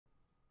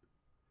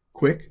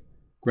Quick,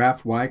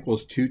 graph y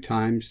equals 2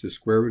 times the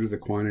square root of the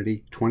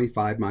quantity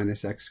 25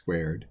 minus x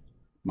squared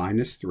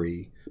minus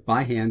 3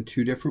 by hand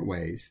 2 different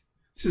ways.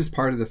 This is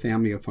part of the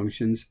Family of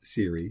Functions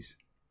series.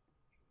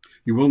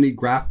 You will need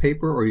graph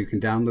paper, or you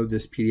can download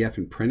this PDF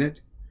and print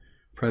it.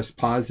 Press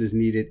pause as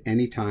needed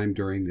anytime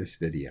during this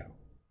video.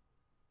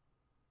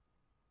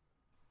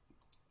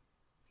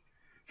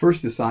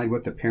 First, decide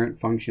what the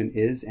parent function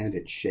is and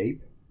its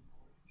shape.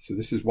 So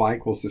this is y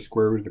equals the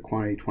square root of the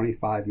quantity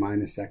 25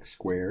 minus x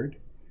squared,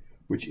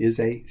 which is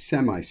a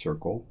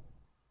semicircle.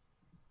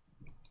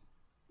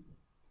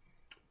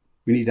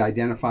 We need to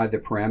identify the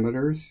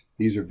parameters.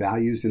 These are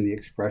values in the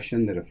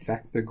expression that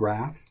affect the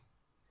graph.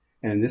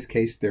 And in this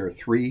case, there are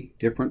 3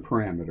 different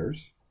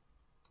parameters.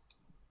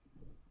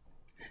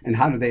 And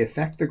how do they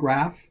affect the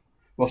graph?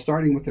 Well,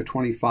 starting with the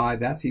 25,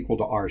 that's equal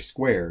to r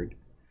squared.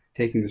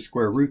 Taking the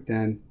square root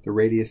then, the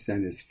radius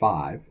then is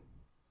 5.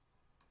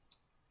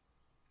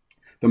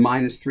 The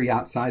minus 3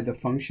 outside the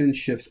function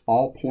shifts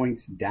all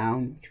points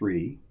down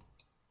 3,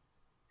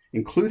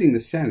 including the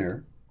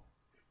center,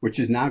 which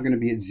is now going to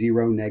be at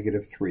 0,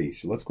 negative 3.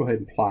 So let's go ahead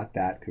and plot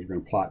that, because we're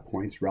going to plot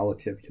points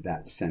relative to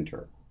that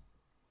center.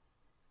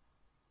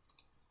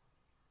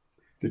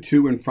 The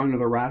 2 in front of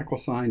the radical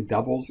sign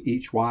doubles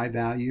each y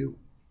value.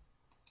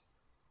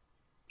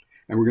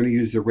 And we're going to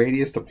use the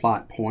radius to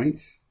plot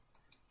points.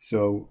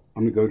 So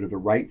I'm going to go to the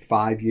right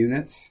 5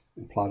 units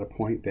and plot a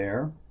point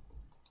there.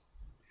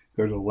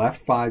 Go to the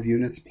left 5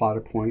 units, plot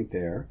a point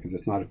there, because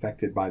it's not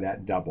affected by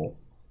that double.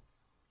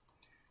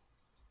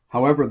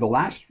 However, the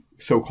last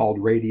so-called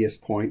radius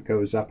point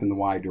goes up in the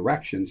y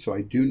direction, so I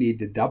do need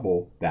to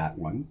double that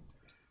one.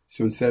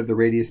 So instead of the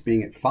radius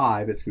being at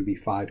 5, it's going to be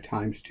 5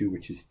 times 2,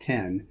 which is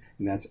 10,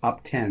 and that's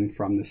up 10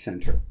 from the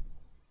center.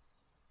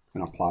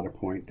 And I'll plot a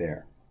point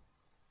there.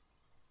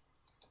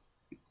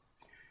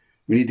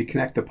 We need to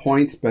connect the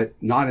points, but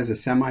not as a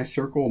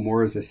semicircle,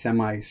 more as a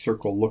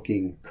semicircle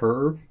looking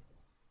curve.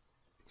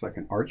 Looks like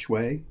an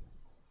archway.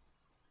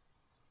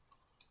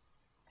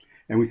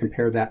 And we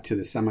compare that to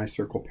the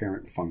semicircle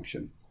parent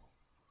function.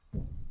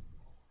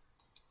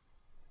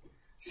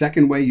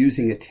 Second way,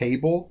 using a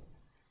table.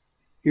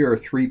 Here are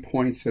 3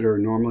 points that are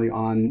normally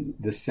on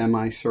the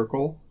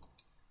semicircle.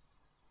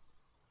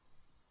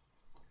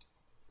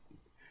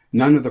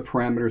 None of the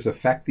parameters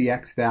affect the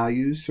x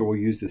values, so we'll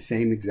use the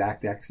same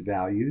exact x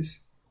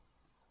values.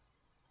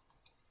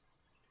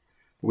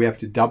 We have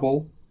to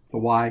double the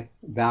y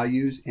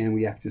values, and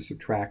we have to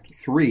subtract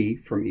 3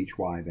 from each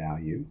y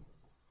value.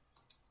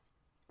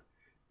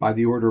 By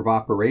the order of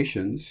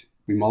operations,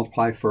 we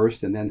multiply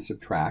first and then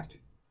subtract.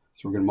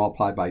 So we're going to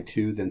multiply by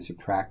 2, then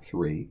subtract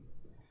 3.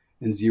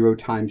 And 0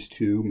 times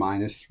 2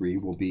 minus 3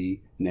 will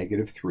be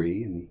negative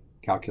 3, and the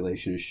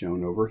calculation is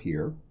shown over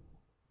here.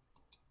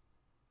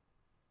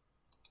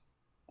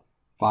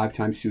 5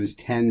 times 2 is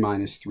 10,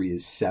 minus 3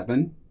 is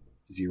 7,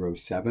 0,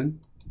 7.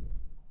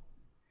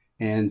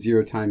 And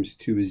 0 times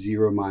 2 is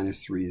 0,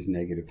 minus 3 is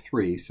negative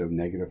 3, so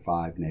negative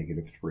 5,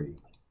 negative 3.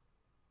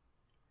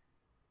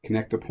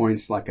 Connect the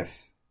points like a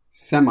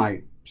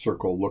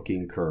semicircle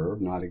looking curve,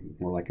 not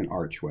more like an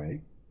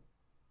archway.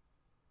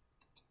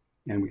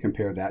 And we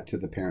compare that to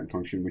the parent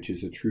function, which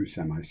is a true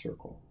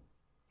semicircle.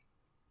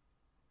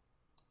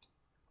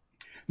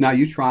 Now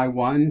you try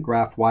one.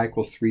 Graph y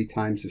equals 3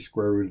 times the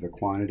square root of the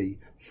quantity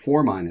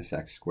 4 minus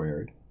x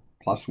squared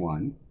plus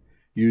 1.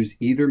 Use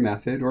either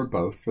method or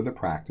both for the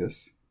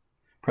practice.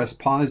 Press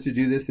pause to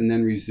do this and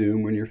then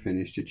resume when you're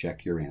finished to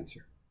check your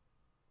answer.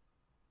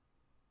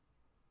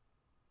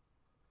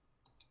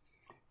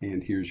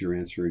 And here's your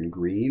answer in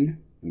green,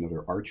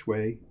 another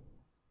archway.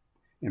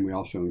 And we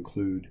also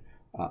include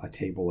a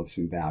table of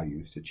some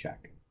values to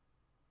check.